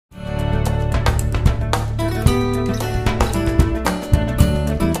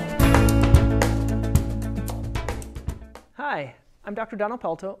I'm Dr.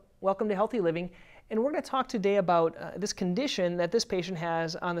 Pelto. Welcome to Healthy Living, and we're going to talk today about this condition that this patient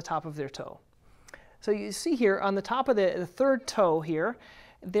has on the top of their toe. So you see here on the top of the third toe here,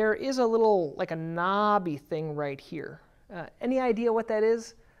 there is a little, like a knobby thing right here. Any idea what that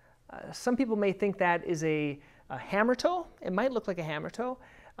is? Some people may think that is a hammer toe. It might look like a hammer toe.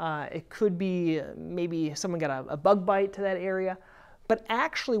 It could be maybe someone got a bug bite to that area. But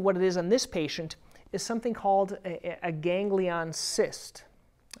actually what it is on this patient is something called a ganglion cyst.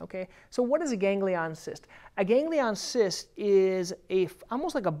 Okay, so what is a ganglion cyst? A ganglion cyst is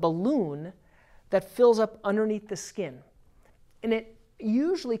almost like a balloon that fills up underneath the skin. And it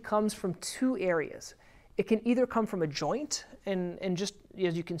usually comes from two areas. It can either come from a joint, and just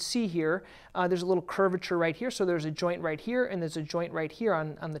as you can see here, there's a little curvature right here. So there's a joint right here, and there's a joint right here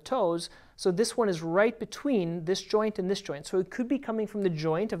on the toes. So this one is right between this joint and this joint. So it could be coming from the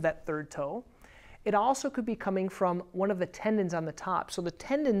joint of that third toe. It also could be coming from one of the tendons on the top. So the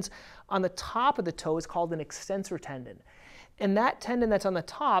tendons on the top of the toe is called an extensor tendon. And that tendon that's on the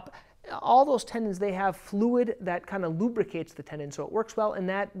top, all those tendons, they have fluid that kind of lubricates the tendon so it works well, and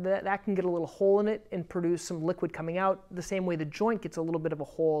that can get a little hole in it and produce some liquid coming out, the same way the joint gets a little bit of a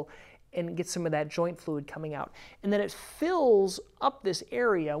hole and gets some of that joint fluid coming out. And then it fills up this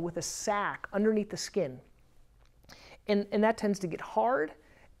area with a sac underneath the skin. And that tends to get hard.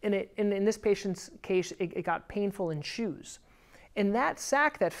 And in this patient's case, it got painful in shoes. And that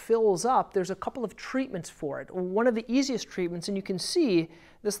sac that fills up, there's a couple of treatments for it. One of the easiest treatments, and you can see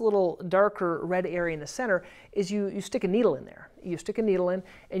this little darker red area in the center, is you stick a needle in there. You stick a needle in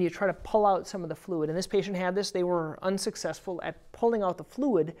and you try to pull out some of the fluid. And this patient had this. They were unsuccessful at pulling out the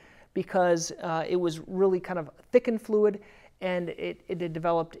fluid because it was really kind of thickened fluid, and it had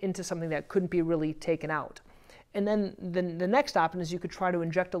developed into something that couldn't be really taken out. And then the next option is you could try to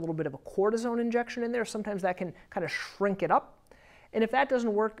inject a little bit of a cortisone injection in there. Sometimes that can kind of shrink it up. And if that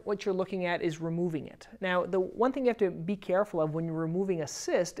doesn't work, what you're looking at is removing it. Now, the one thing you have to be careful of when you're removing a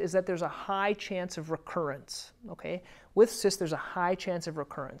cyst is that there's a high chance of recurrence. Okay? With cysts, there's a high chance of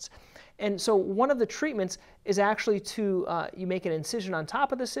recurrence. And so one of the treatments is actually to, you make an incision on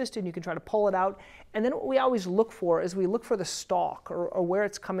top of the cyst and you can try to pull it out. And then what we always look for is we look for the stalk or where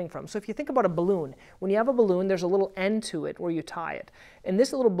it's coming from. So if you think about a balloon, when you have a balloon, there's a little end to it where you tie it. And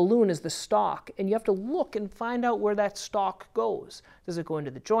this little balloon is the stalk, and you have to look and find out where that stalk goes. Does it go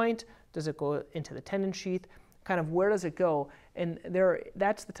into the joint? Does it go into the tendon sheath? Kind of where does it go? And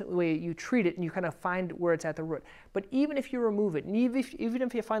that's the way you treat it, and you kind of find where it's at the root. But even if you remove it, and even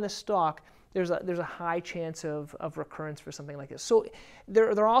if you find the stalk, there's a high chance of recurrence for something like this. So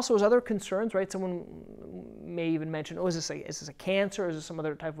there also is other concerns, right? Someone may even mention, oh, is this a cancer? Is this some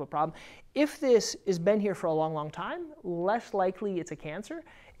other type of a problem? If this has been here for a long, long time, less likely it's a cancer.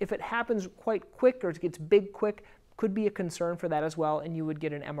 If it happens quite quick or it gets big quick, could be a concern for that as well, and you would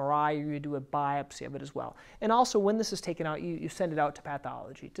get an MRI or you would do a biopsy of it as well. And also, when this is taken out, you send it out to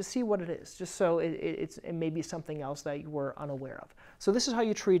pathology to see what it is, just so it may be something else that you were unaware of. So this is how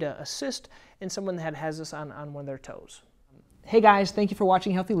you treat a cyst in someone that has this on one of their toes. Hey guys, thank you for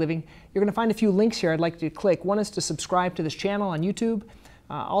watching Healthy Living. You're going to find a few links here I'd like you to click. One is to subscribe to this channel on YouTube.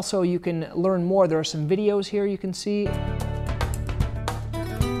 Also, you can learn more. There are some videos here you can see.